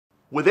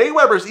With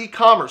AWeber's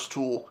e-commerce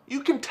tool,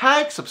 you can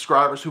tag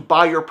subscribers who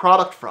buy your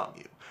product from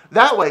you.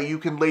 That way you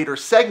can later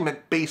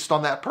segment based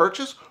on that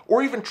purchase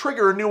or even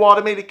trigger a new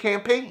automated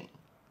campaign.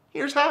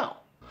 Here's how.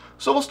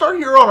 So we'll start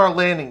here on our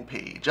landing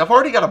page. I've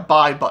already got a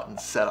buy button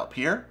set up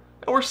here,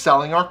 and we're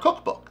selling our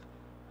cookbook.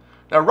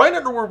 Now right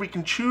under where we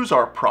can choose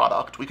our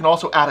product, we can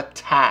also add a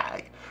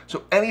tag.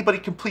 So anybody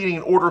completing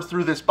an order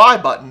through this buy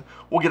button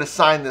will get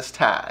assigned this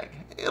tag.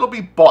 It'll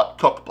be bought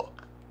cookbook.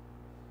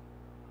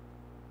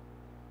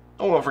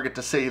 Don't forget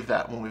to save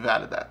that when we've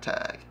added that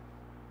tag.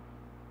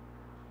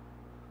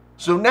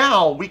 So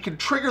now we can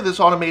trigger this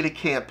automated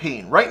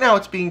campaign. Right now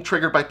it's being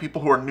triggered by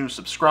people who are new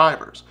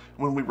subscribers.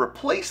 When we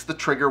replace the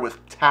trigger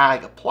with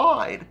tag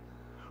applied,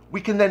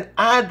 we can then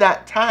add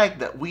that tag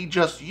that we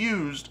just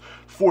used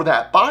for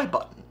that buy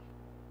button.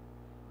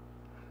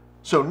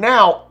 So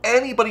now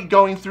anybody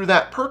going through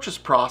that purchase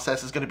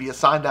process is going to be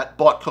assigned that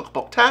bought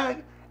cookbook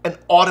tag and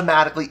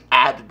automatically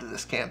added to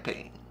this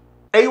campaign.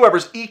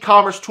 AWeber's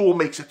e-commerce tool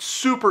makes it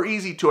super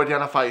easy to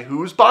identify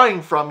who's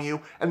buying from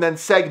you and then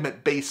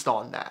segment based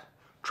on that.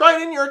 Try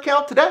it in your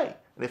account today.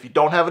 And if you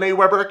don't have an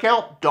AWeber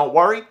account, don't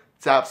worry,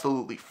 it's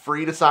absolutely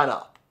free to sign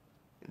up.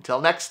 Until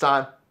next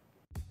time.